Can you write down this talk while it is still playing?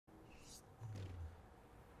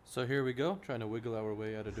So here we go, trying to wiggle our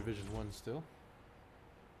way out of Division 1 still.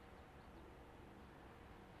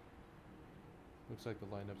 Looks like the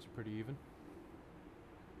lineups are pretty even.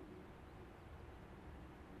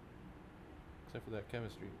 Except for that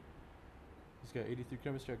chemistry. He's got 83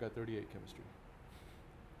 chemistry, I got 38 chemistry.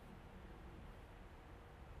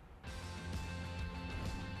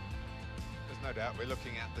 There's no doubt we're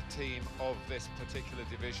looking at the team of this particular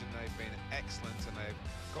division. They've been excellent and they've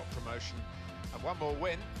got promotion. And one more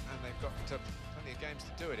win, and they've got plenty of games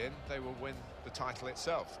to do it in. They will win the title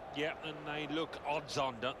itself. Yeah, and they look odds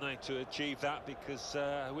on, don't they, to achieve that, because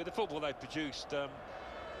with the football they've produced,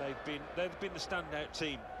 they've been the standout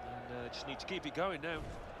team, and just need to keep it going now.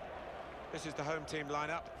 This is the home team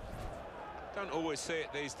lineup. Don't always see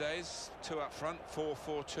it these days. Two up front,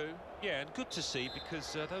 4-4-2. Yeah, and good to see,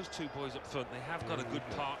 because those two boys up front, they have got a good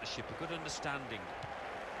partnership, a good understanding.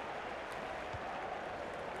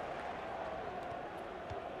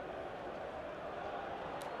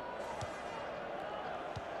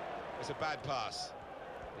 It's a bad pass.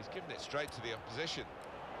 He's given it straight to the opposition.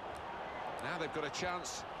 Now they've got a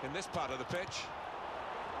chance in this part of the pitch.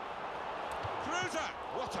 Cruiser!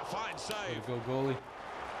 What a fine save! Way to go, goalie.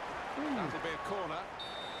 That'll be a corner.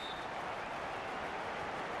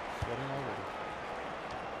 Sweating already.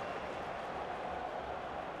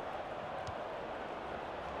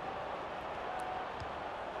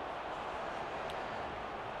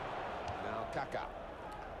 Now Kaka.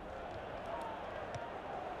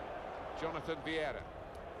 Jonathan Vieira.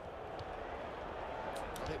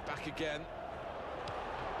 Got it back again.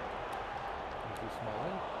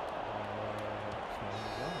 Smalling. Smalling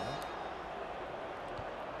is on, right?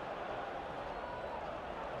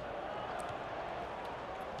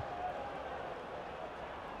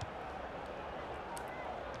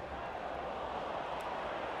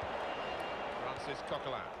 Francis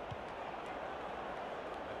Coquelin.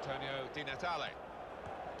 Antonio Di Natale.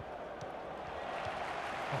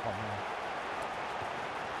 Oh, man.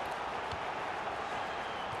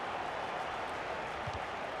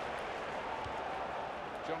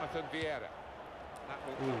 Jonathan Vieira. That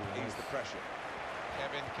will ease the pressure.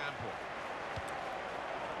 Kevin Campbell.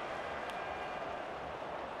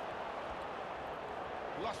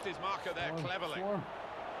 Lost his marker there cleverly.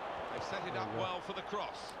 They've set it up well for the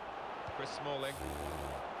cross. Chris Smalling.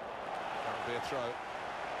 That'll be a throw.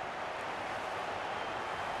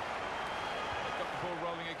 They've got the ball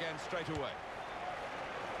rolling again straight away.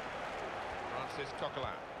 Francis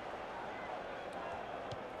Coquelin.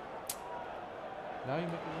 Now you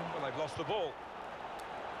make it run. Well, they've lost the ball.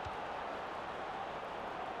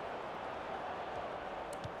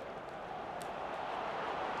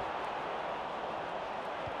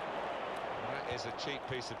 That is a cheap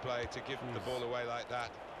piece of play to give the ball away like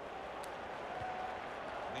that.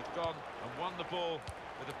 And he's gone and won the ball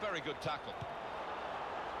with a very good tackle.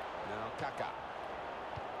 Now Kaka.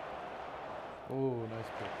 Oh,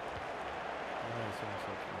 nice pick. Nice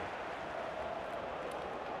interception.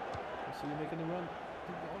 So you're making the run.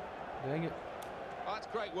 Dang it. Oh, that's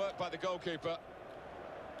great work by the goalkeeper.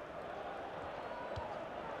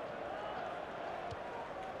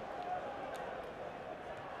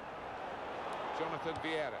 Jonathan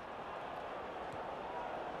Vieira.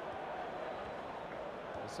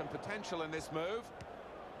 There's some potential in this move.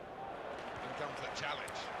 In comes the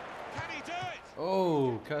challenge. Can he do it?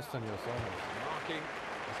 Oh, Castaños almost. Marking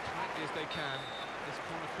as tightly as they can. This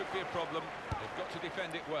corner could be a problem. They've got to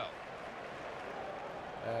defend it well.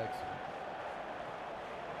 Excellent.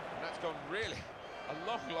 And that's gone really a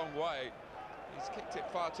long, long way. He's kicked it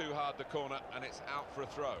far too hard, the corner, and it's out for a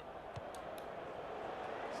throw.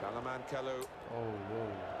 Salaman Kalou. Oh,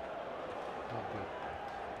 whoa. Not good.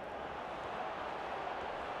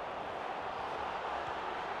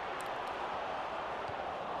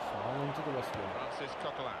 Smalling to the rescue. Francis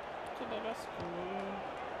Coquelin. To the rescue.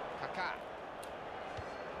 Kaka.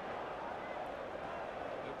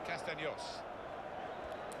 Luke Castaños.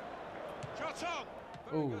 Shot on!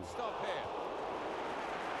 Very good stop here.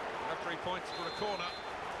 Referee points for a corner.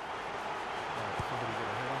 Somebody get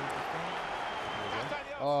a head on it this time?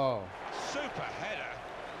 Castaños! Oh. Super header,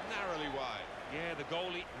 narrowly wide. Yeah, the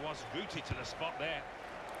goalie was rooted to the spot there.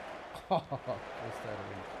 What's that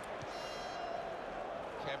mean?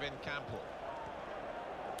 Kevin Campbell.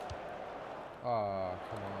 Ah,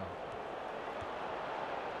 come on.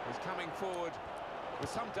 He's coming forward with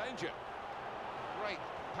some danger. Great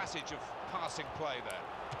passage of passing play there.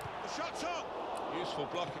 The shot's on! Useful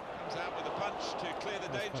block. It comes out with a punch to clear the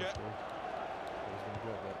danger. I was going to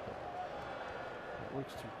grab that, but it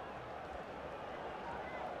works too.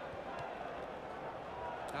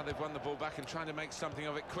 Now they've won the ball back and trying to make something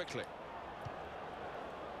of it quickly.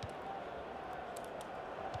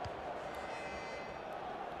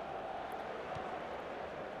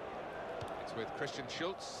 It's with Christian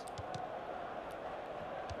Schultz.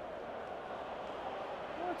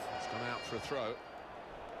 What? It's gone out for a throw.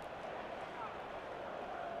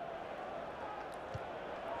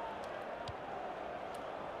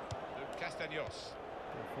 Castaños.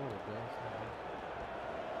 Go forward, guys.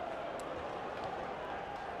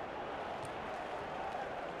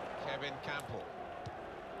 Kevin Campbell.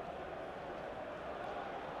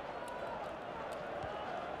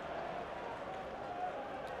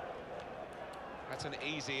 That's an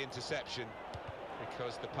easy interception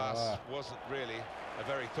because the pass wasn't really a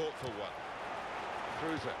very thoughtful one.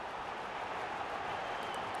 Cruiser.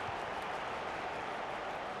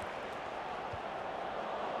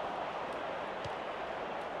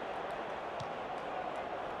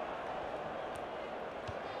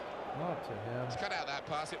 Not to him. He's cut out that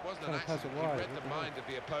pass. It wasn't an Trying to pass accident. it He wide, read the isn't it? mind of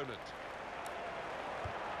the opponent.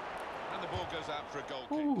 And the ball goes out for a goal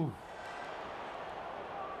kick. Ooh.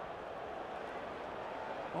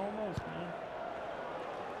 Almost, man.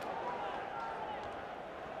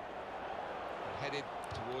 Headed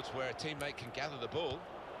towards where a teammate can gather the ball.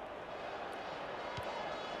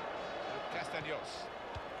 Castaños.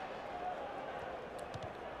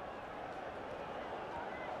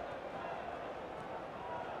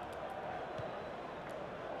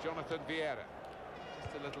 Jonathan Vieira.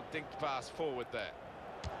 Just a little dinked pass forward there.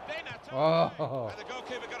 Oh. And the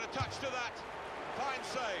goalkeeper got a touch to that. Fine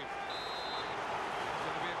save. It's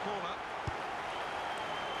going to be a corner.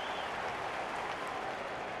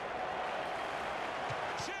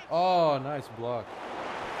 Oh, nice block.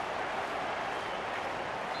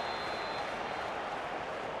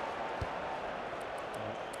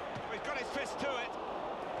 He's got his fist to it.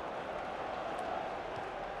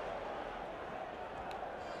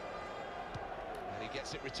 And he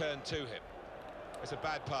gets it returned to him. It's a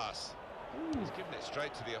bad pass. Ooh. He's given it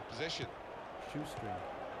straight to the opposition. Shoestring.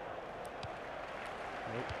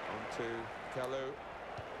 Nope. On to Kalu.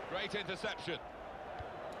 Great interception.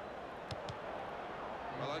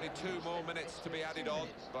 Well, only 2 more minutes to be added on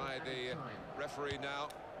by the referee now.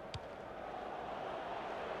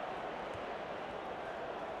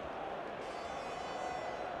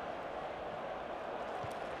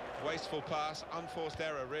 Wasteful pass, unforced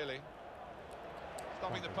error, really.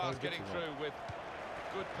 Stopping the pass getting through with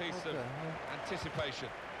a good piece of anticipation.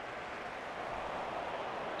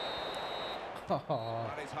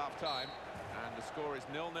 That is half-time, and the score is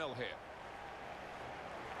 0-0 here.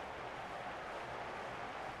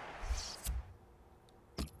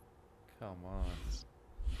 Come on.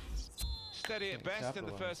 Steady at best in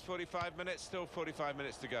the first 45 minutes, still 45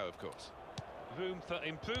 minutes to go, of course. Room for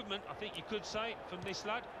improvement, I think you could say, from this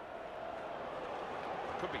lad.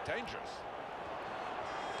 Could be dangerous.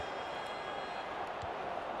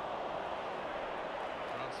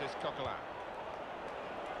 Francis Kaka.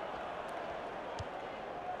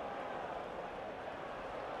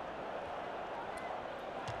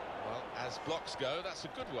 Well, as blocks go, that's a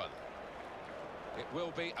good one. It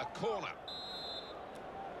will be a corner.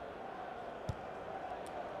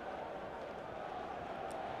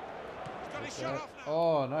 He's got his shot off now.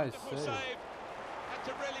 Oh, nice Wonderful save. Had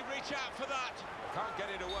to really reach out for that. Can't get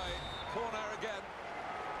it away. Corner again.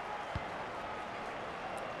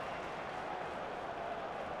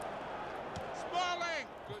 Smalling!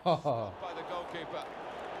 Good stop by the goalkeeper.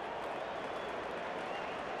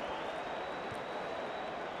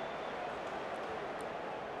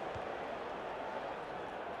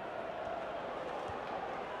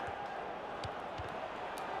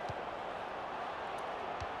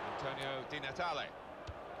 Antonio Di Natale.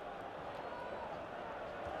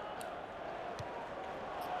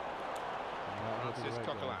 Francis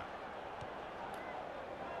Kaka.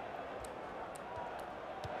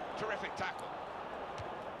 Terrific tackle.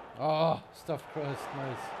 Oh, stuffed crust,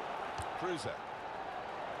 nice. Cruiser.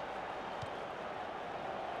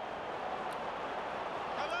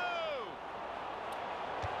 Hello!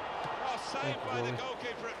 Oh, saved by the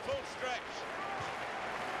goalkeeper at full stretch.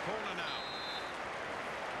 Corner now.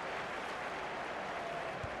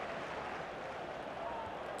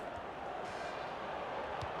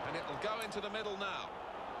 And it'll go into the middle now.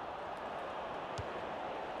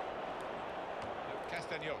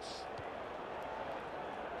 Castaños.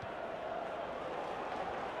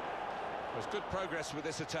 There's good progress with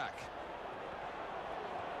this attack.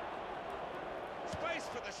 Space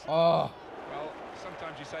for the shot. Oh. Well,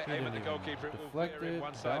 sometimes you say He aim at didn't the even goalkeeper, it will deflect veer in it,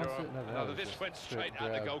 one side or bounce it, no, that another. was This just went straight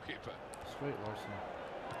at the grab. goalkeeper. Straight Larson.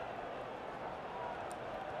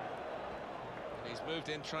 And he's moved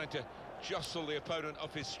in trying to jostle the opponent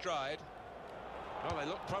off his stride. Well, they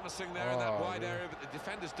look promising there in that wide area, but the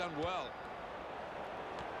defender's done well.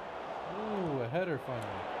 Ooh, a header finally.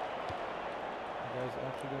 guys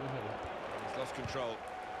actually got a header. He's lost control.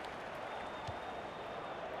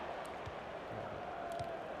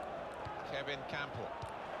 Kevin Campbell.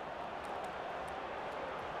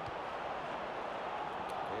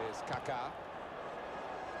 Here's Kaka.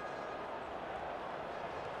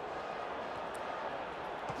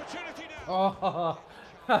 Opportunity now. Oh,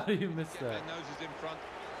 how do you miss Get that? their noses in front.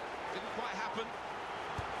 Didn't quite happen.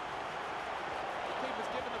 The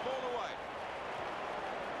keeper's given the ball away.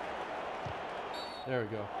 There we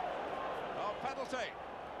go. Oh, penalty.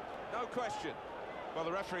 No question. Well,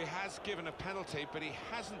 the referee has given a penalty, but he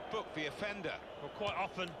hasn't booked the offender. Well, quite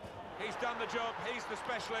often He's done the job. He's the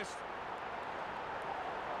specialist.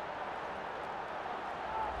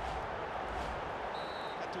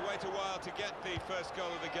 Had to wait a while to get the first goal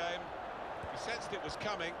of the game. He sensed it was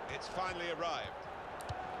coming. It's finally arrived.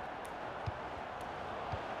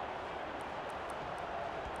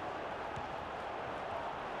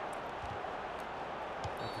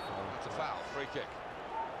 That's a foul. Free kick.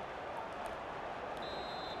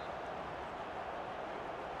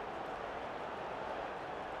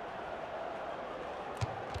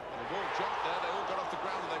 And the ball jumped there. They all got off the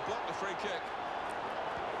ground and they blocked the free kick.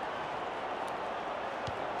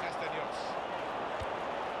 Castaños.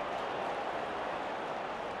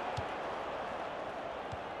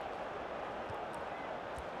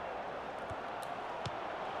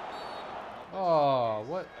 Oh,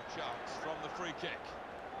 what? A chance from the free kick.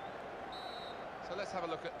 So let's have a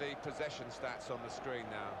look at the possession stats on the screen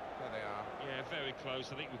now. There they are. Yeah, very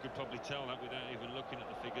close. I think we could probably tell that without even looking at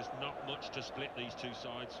the figures. Not much to split these two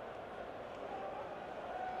sides.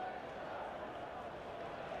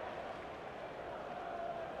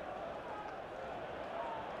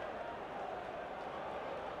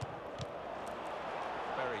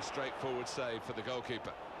 Very straightforward save for the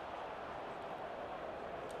goalkeeper.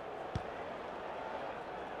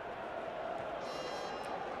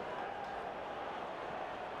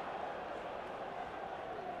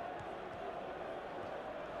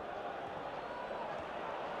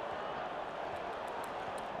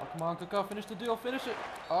 Oh, come on, Kaka, finish the deal, finish it.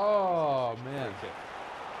 Oh, man. Free kick.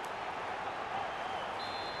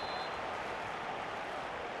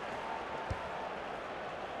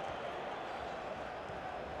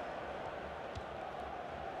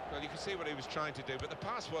 Well, you can see what he was trying to do, but the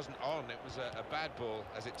pass wasn't on. It was a bad ball,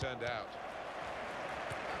 as it turned out.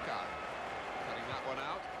 Kaka cutting that one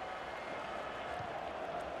out.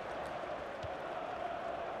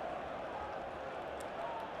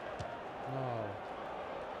 No.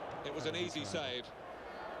 It was an easy save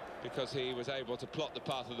because he was able to plot the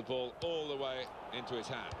path of the ball all the way into his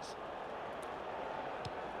hands.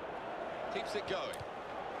 Keeps it going.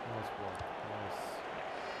 Nice ball. Nice.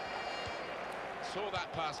 Saw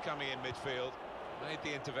that pass coming in midfield, made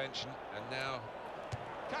the intervention, and now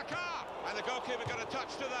Kaka! And the goalkeeper got a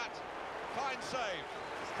touch to that. Fine save.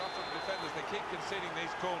 It's tough for the defenders. They keep conceding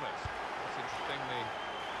these corners. That's interesting, the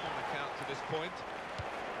corner count to this point.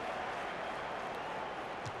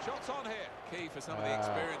 Shots on here. Key for some of the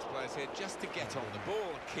experienced players here just to get on the ball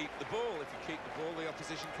and keep the ball. If you keep the ball, the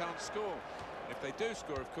opposition can't score. If they do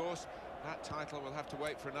score, of course, that title will have to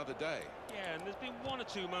wait for another day. Yeah, and there's been one or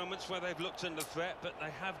two moments where they've looked under threat, but they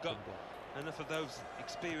have got enough of those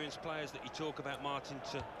experienced players that you talk about, Martin,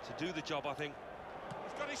 to do the job, I think.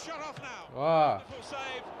 He's got his shot off now. Ah. Wonderful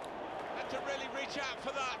save. Had to really reach out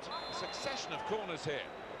for that. A succession of corners here.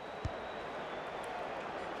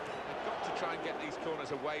 They've got to try and get these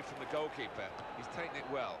corners away from the goalkeeper. He's taken it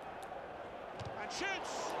well. And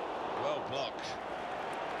shoots! Well blocked.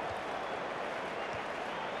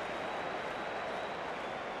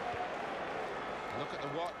 Look at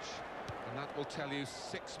the watch, and that will tell you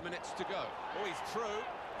 6 minutes to go. Oh, he's through.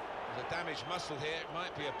 There's a damaged muscle here. It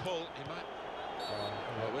might be a pull. He might...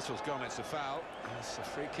 Well, the whistle's gone. It's a foul. It's a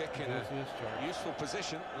free kick in a useful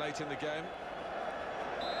position late in the game.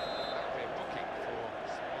 That would be a booking for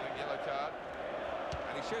Smalling, yellow card.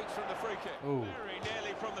 And he shoots from the free kick. Ooh. Very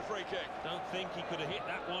nearly from the free kick. Don't think he could have hit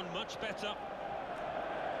that one much better.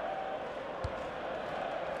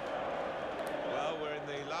 Well, we're in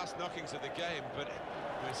the last knockings of the game, but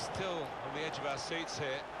we're still on the edge of our seats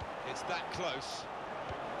here. It's that close.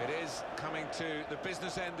 It is coming to the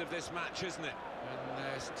business end of this match, isn't it? And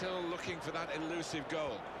they're still looking for that elusive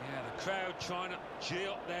goal. Yeah, the crowd trying to cheer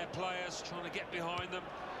up their players, trying to get behind them,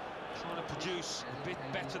 trying to produce a bit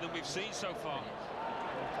better than we've seen so far.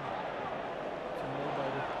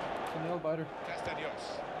 It's a nail biter.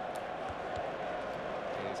 Castaños.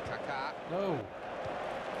 Here's Kaka. No.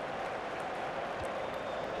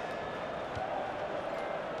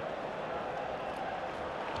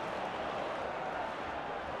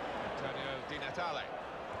 Antonio Di Natale.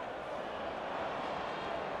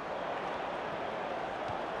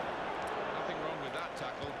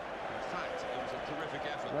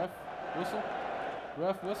 Whistle.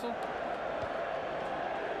 Ref, whistle.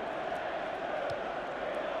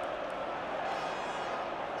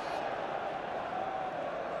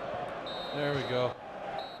 There we go.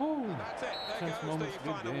 Woo. That's it. There Tense goes moments, the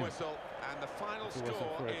big final game. whistle, and the final That's a whistle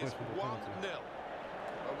score for a is questionable 1-0. penalty.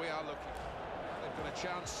 But we are looking. They've got a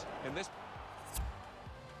chance in this.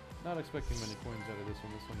 Not expecting many coins out of this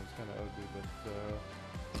one. This one is kind of ugly, but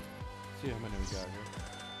see how many we got here.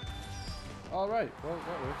 All right. Well,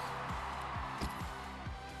 that works.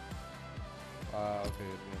 Okay,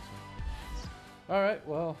 advancing. All right.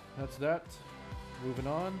 Well, that's that. Moving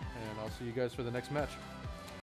on, and I'll see you guys for the next match.